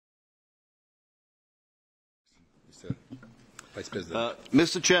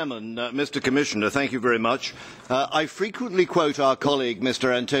Mr. Chairman, Mr. Commissioner, thank you very much. I frequently quote our colleague,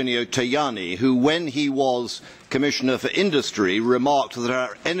 Mr. Antonio Tajani, who, when he was Commissioner for Industry, remarked that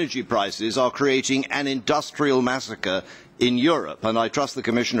our energy prices are creating an industrial massacre in Europe, and I trust the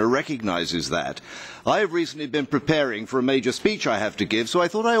Commissioner recognises that. I have recently been preparing for a major speech I have to give, so I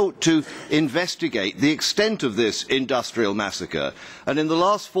thought I ought to investigate the extent of this industrial massacre. And in the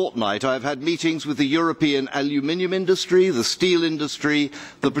last fortnight I have had meetings with the European aluminium industry, the steel industry,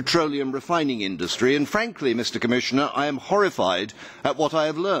 the petroleum refining industry, and frankly, Mr. Commissioner, I am horrified at what I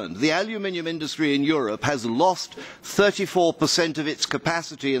have learned. The aluminium industry in Europe has lost 34% of its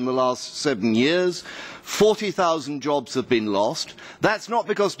capacity in the last 7 years. 40,000 jobs have been lost. That's not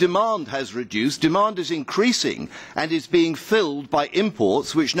because demand has reduced. Demand is increasing and is being filled by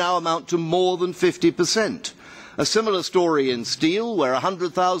imports which now amount to more than 50%. A similar story in steel, where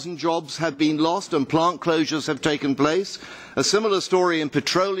 100,000 jobs have been lost and plant closures have taken place. A similar story in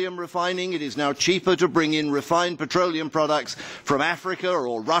petroleum refining. It is now cheaper to bring in refined petroleum products from Africa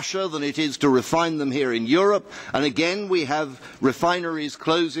or Russia than it is to refine them here in Europe. And again, we have refineries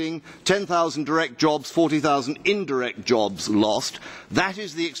closing, 10,000 direct jobs, 40,000 indirect jobs lost. That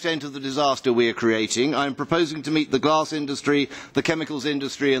is the extent of the disaster we are creating. I am proposing to meet the glass industry, the chemicals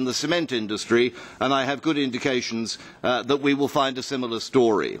industry and the cement industry, and I have good indications that we will find a similar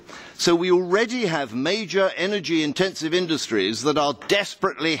story. So we already have major energy-intensive industries that are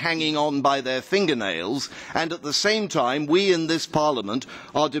desperately hanging on by their fingernails, and at the same time we in this Parliament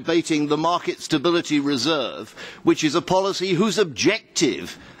are debating the Market Stability Reserve, which is a policy whose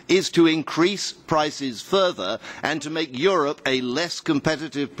objective is to increase prices further and to make Europe a less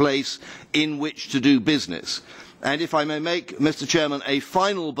competitive place in which to do business. And if I may make, Mr. Chairman, a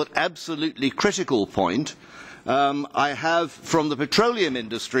final but absolutely critical point, I have from the petroleum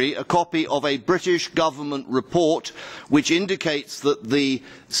industry a copy of a British government report which indicates that the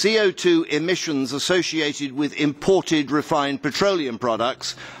CO2 emissions associated with imported refined petroleum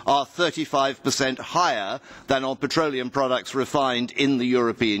products are 35% higher than on petroleum products refined in the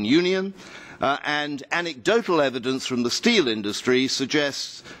European Union. And anecdotal evidence from the steel industry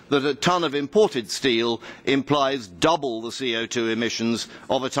suggests that a tonne of imported steel implies double the CO2 emissions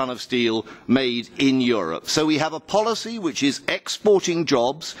of a tonne of steel made in Europe. So we have a policy which is exporting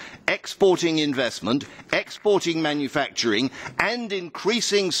jobs, exporting investment, exporting manufacturing, and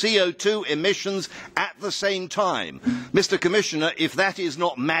increasing CO2 emissions at the same time. Mr. Commissioner, if that is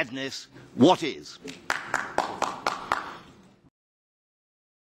not madness, what is?